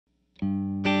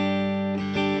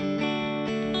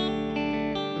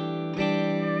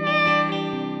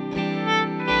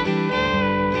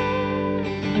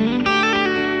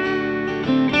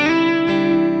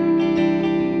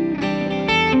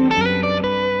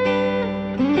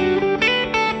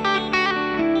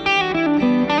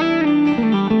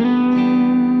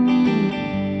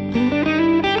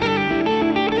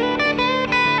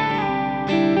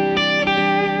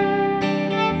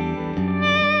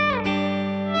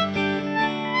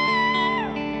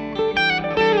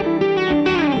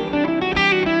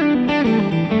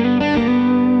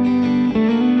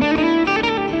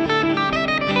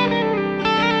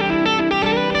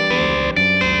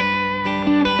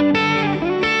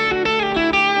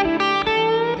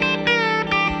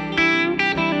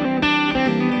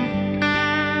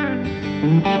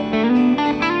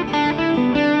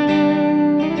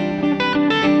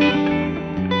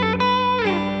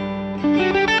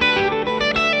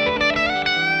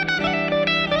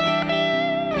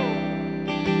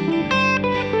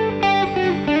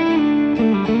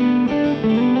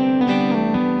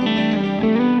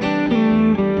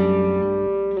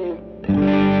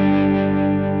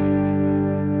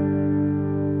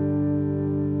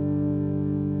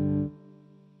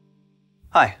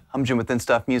Hi, I'm Jim with Thin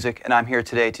Stuff Music, and I'm here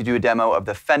today to do a demo of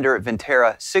the Fender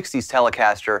Vintera 60s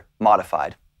Telecaster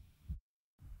Modified.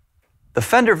 The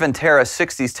Fender Vintera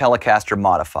 60s Telecaster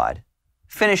Modified,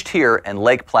 finished here in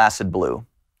Lake Placid blue.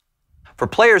 For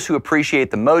players who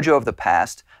appreciate the mojo of the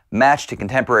past, matched to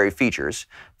contemporary features,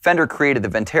 Fender created the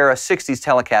Vintera 60s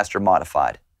Telecaster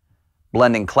Modified,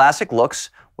 blending classic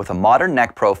looks with a modern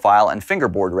neck profile and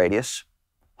fingerboard radius,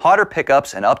 hotter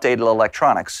pickups and updated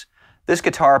electronics. This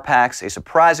guitar packs a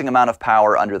surprising amount of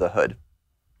power under the hood.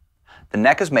 The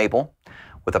neck is maple,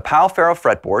 with a Pal Ferro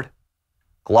fretboard,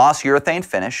 gloss urethane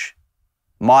finish,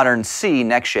 modern C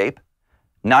neck shape,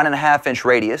 9.5-inch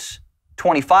radius,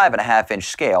 25.5-inch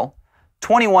scale,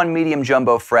 21 medium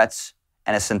jumbo frets,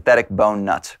 and a synthetic bone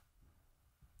nut.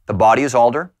 The body is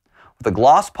alder, with a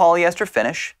gloss polyester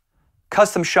finish,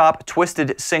 custom shop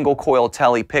twisted single-coil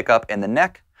Tele pickup in the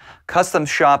neck, custom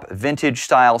shop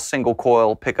vintage-style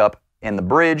single-coil pickup in the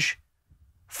bridge,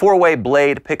 4-way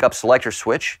blade pickup selector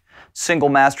switch, single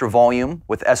master volume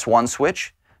with S1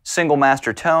 switch, single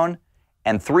master tone,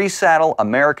 and 3-saddle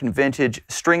American vintage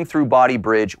string-through body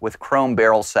bridge with chrome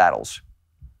barrel saddles.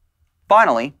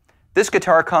 Finally, this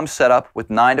guitar comes set up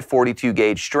with 9 to 42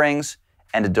 gauge strings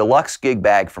and a deluxe gig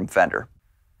bag from Fender.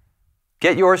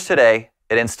 Get yours today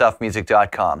at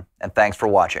instuffmusic.com, and thanks for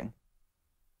watching.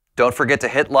 Don't forget to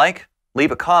hit like, leave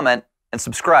a comment, and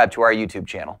subscribe to our YouTube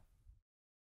channel.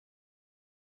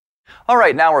 All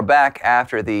right, now we're back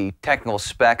after the technical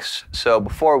specs. So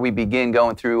before we begin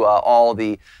going through all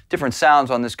the different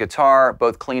sounds on this guitar,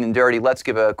 both clean and dirty, let's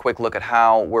give a quick look at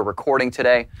how we're recording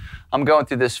today. I'm going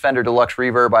through this Fender Deluxe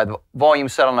Reverb. I have the volume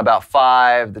set on about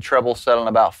 5, the treble set on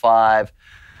about 5.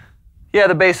 Yeah,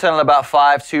 the bass set on about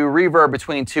 5 too, reverb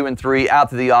between 2 and 3, out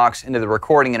to the aux into the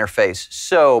recording interface.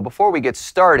 So before we get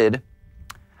started,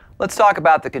 let's talk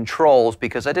about the controls,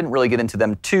 because I didn't really get into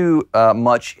them too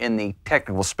much in the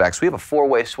technical specs. We have a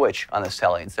 4-way switch on this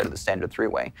Tele instead of the standard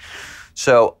 3-way.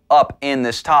 So up in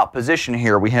this top position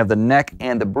here, we have the neck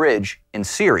and the bridge in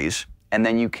series, and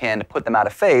then you can put them out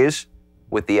of phase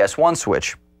with the S1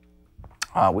 switch,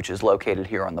 which is located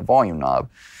here on the volume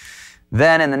knob.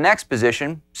 Then in the next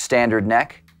position, standard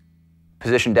neck.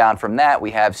 Position down from that, we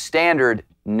have standard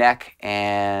neck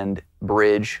and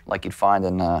bridge, like you'd find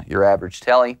in your average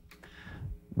Tele.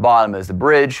 Bottom is the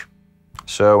bridge.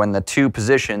 So in the two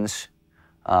positions,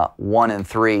 1 and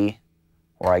 3,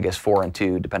 or I guess 4 and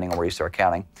 2, depending on where you start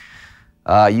counting,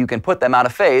 you can put them out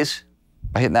of phase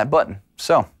by hitting that button.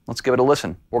 So let's give it a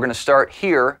listen. We're going to start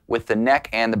here with the neck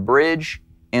and the bridge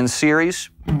in series.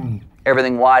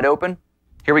 Everything wide open.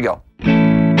 Here we go.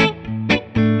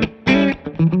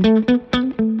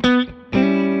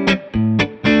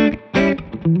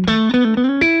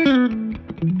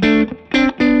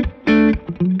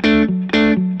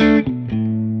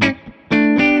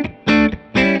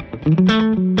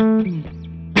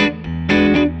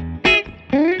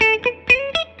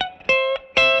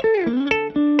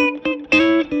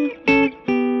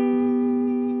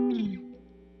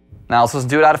 Now let's listen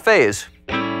to it out of phase.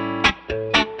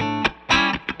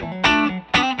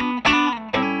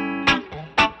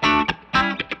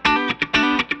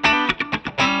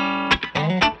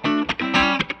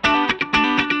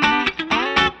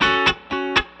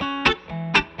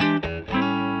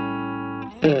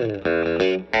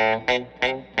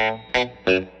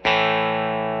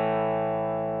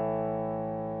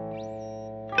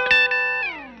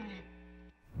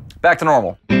 Back to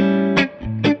normal.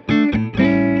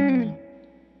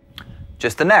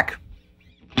 Just the neck.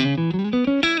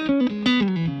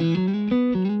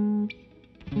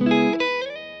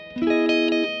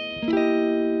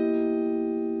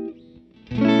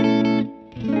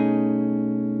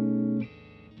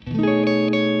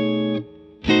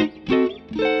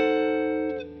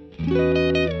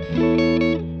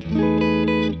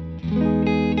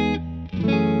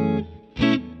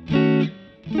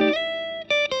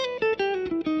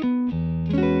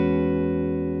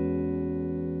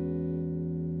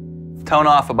 Tone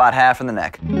off about half in the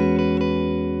neck.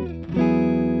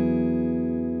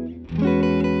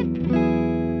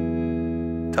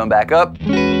 Tone back up.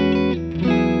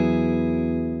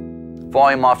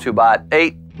 Volume off to about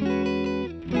 8.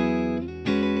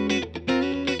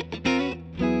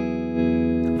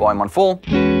 Volume on full.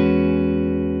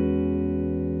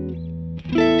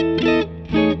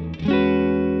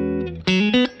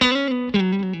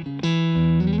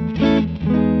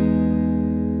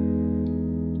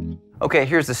 Okay,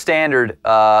 here's the standard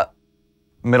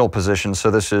middle position.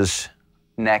 So this is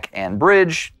neck and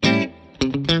bridge.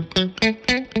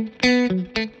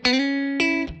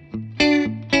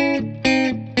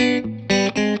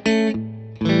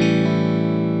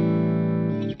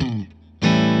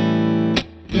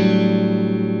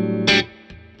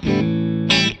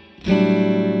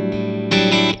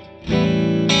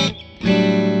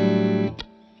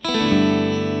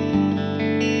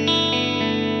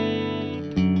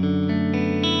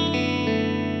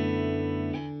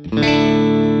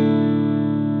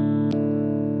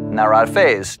 Now we're out of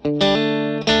phase.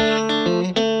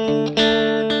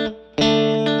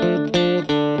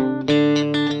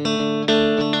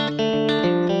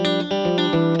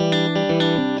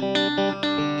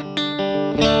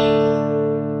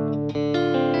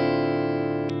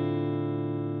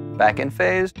 Back in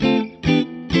phase.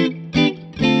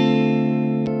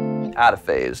 Out of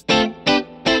phase.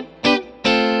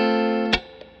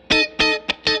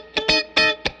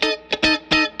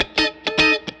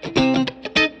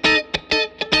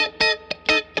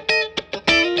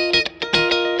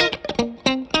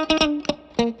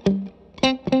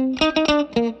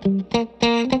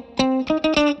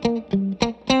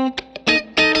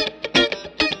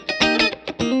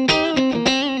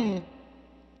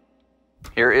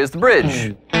 Here is the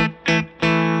bridge.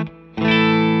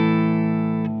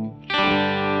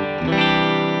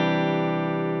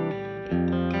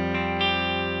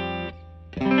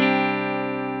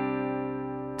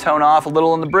 Tone off a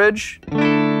little in the bridge.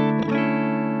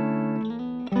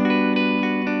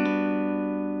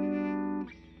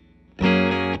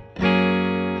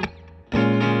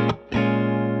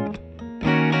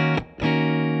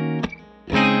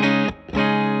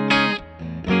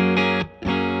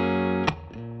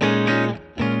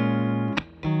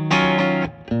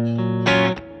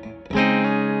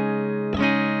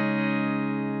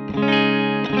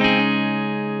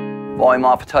 Volume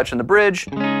off a touch in the bridge.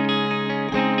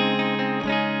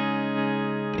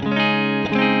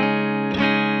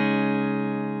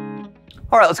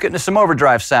 All right, let's get into some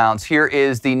overdrive sounds. Here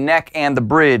is the neck and the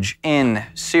bridge in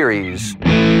series.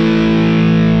 And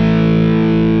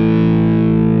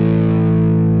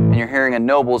you're hearing a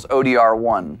Noble's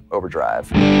ODR1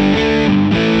 overdrive.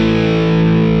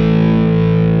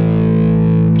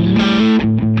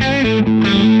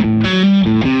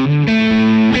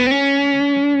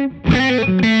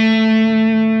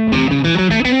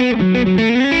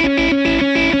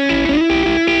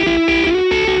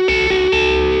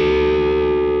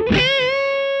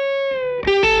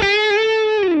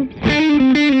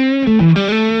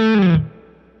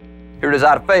 Here it is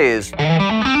out of phase.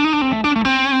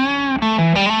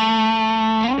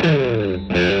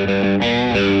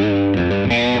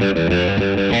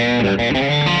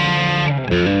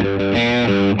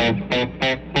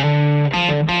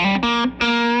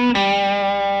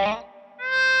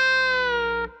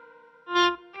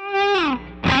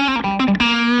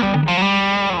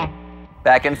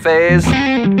 Back in phase.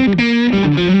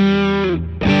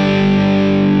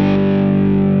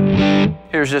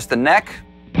 Here's just the neck.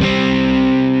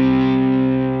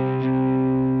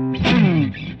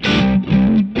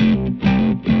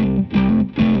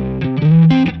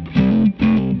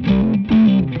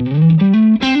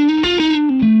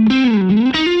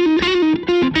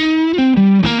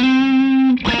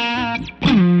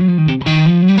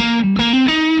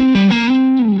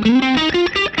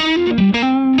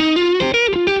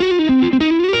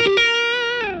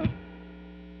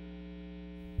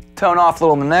 Tone off a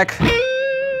little in the neck.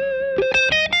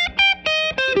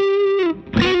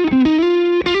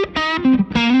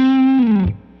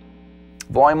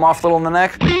 Volume off a little in the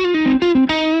neck.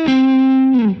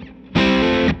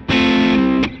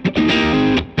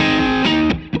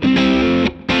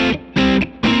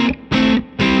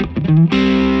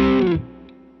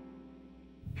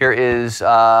 Here is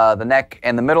the neck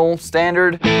and the middle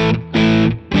standard.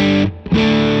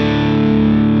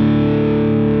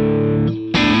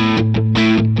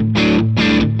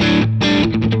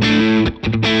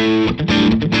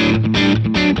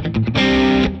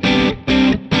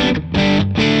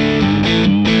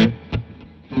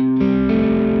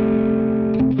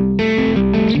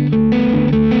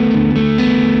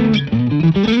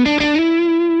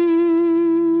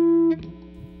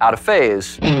 Out of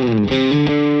phase.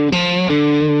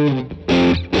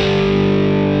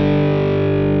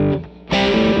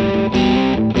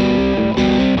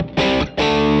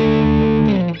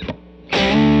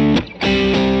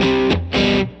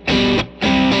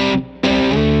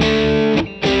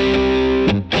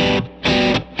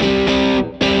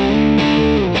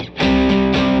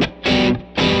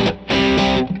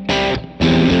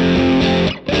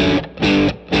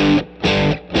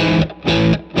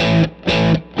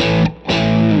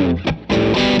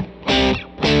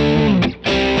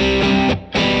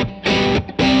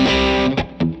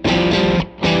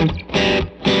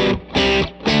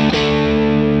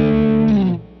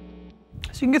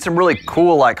 You can get some really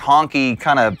cool, like honky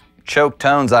kind of choke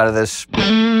tones out of this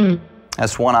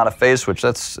S1 out of phase switch.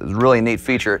 That's a really neat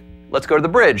feature. Let's go to the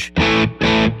bridge.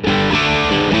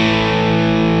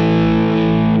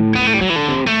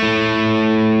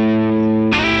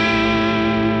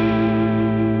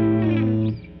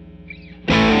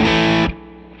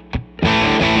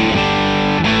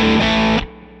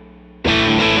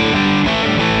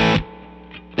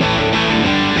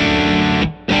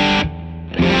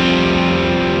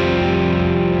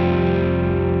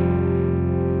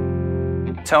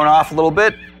 tone off a little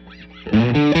bit.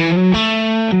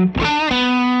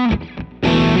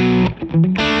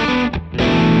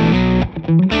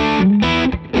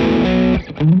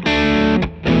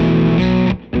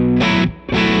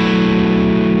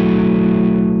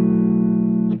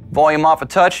 Volume off a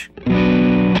touch.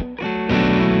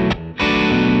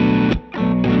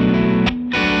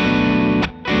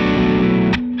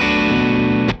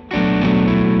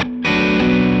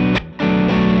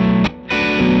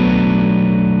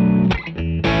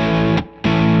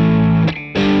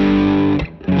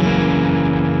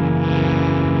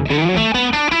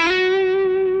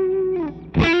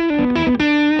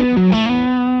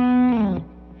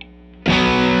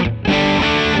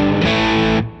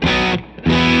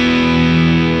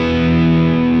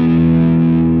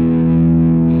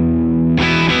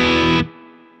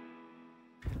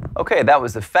 Okay, that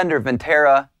was the Fender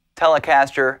Vintera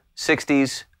Telecaster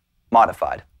 60s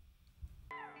Modified.